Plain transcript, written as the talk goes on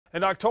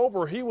In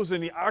October, he was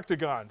in the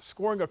octagon,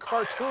 scoring a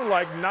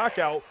cartoon-like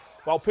knockout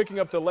while picking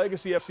up the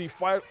Legacy FC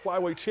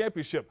Flyweight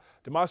Championship.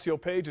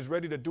 Damacio Page is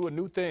ready to do a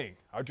new thing.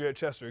 Our Jared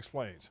Chester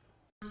explains.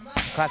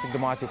 Classic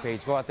Damacio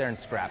Page, go out there and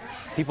scrap.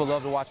 People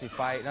love to watch me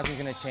fight. Nothing's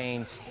going to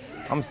change.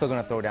 I'm still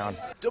going to throw down.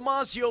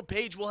 Damacio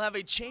Page will have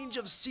a change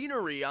of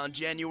scenery on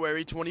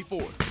January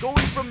 24th,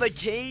 going from the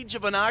cage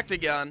of an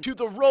octagon to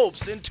the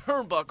ropes and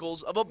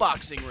turnbuckles of a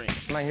boxing ring.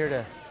 I'm not here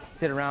to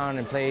sit around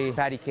and play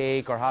patty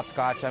cake or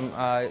hopscotch.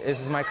 This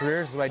is my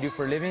career. This is what I do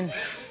for a living.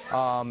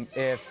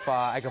 If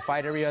I could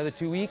fight every other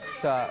 2 weeks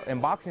in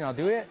boxing, I'll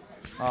do it.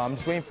 I'm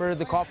just waiting for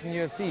the call from the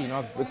UFC. You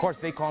know, of course,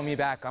 they call me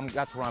back.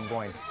 That's where I'm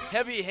going.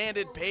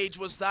 Heavy-handed Page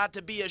was thought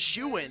to be a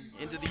shoo-in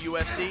into the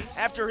UFC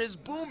after his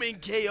booming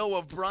KO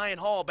of Brian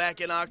Hall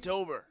back in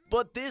October.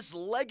 But this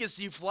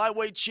Legacy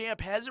Flyweight champ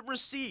hasn't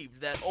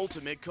received that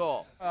ultimate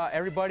call.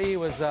 Everybody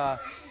was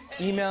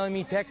emailing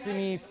me, texting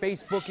me,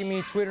 Facebooking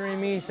me, Twittering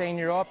me, saying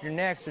you're up, you're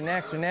next, you're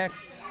next, you're next.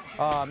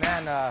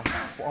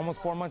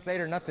 Almost 4 months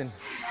later, nothing.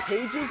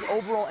 Page's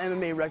overall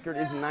MMA record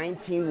is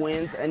 19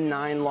 wins and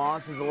 9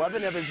 losses.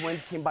 11 of his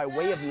wins came by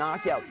way of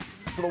knockout.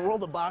 So the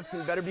world of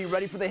boxing better be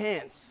ready for the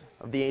hands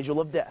of the Angel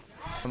of Death.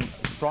 I'm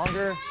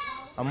stronger,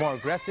 I'm more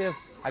aggressive.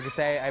 I could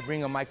say I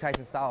bring a Mike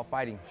Tyson style of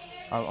fighting.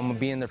 I'm gonna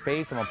be in their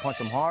face, I'm gonna punch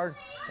them hard,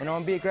 and I'm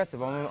gonna be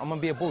aggressive, I'm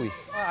gonna be a bully.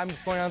 I'm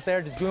just going out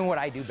there just doing what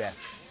I do best,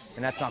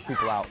 and that's knock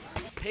people out.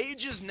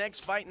 Page's next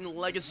fight in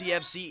Legacy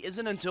FC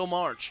isn't until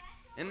March.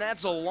 And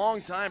that's a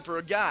long time for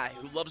a guy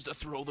who loves to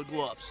throw the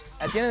gloves.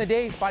 At the end of the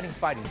day, fighting's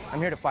fighting. I'm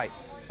here to fight.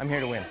 I'm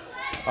here to win.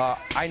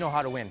 I know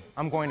how to win.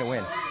 I'm going to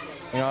win.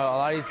 You know, a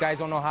lot of these guys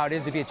don't know how it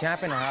is to be a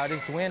champion or how it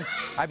is to win.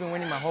 I've been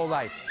winning my whole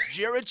life.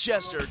 Jared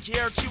Chester,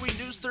 KRQE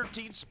News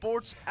 13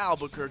 Sports,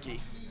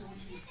 Albuquerque.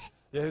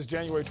 Yeah, his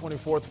January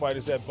 24th fight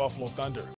is at Buffalo Thunder.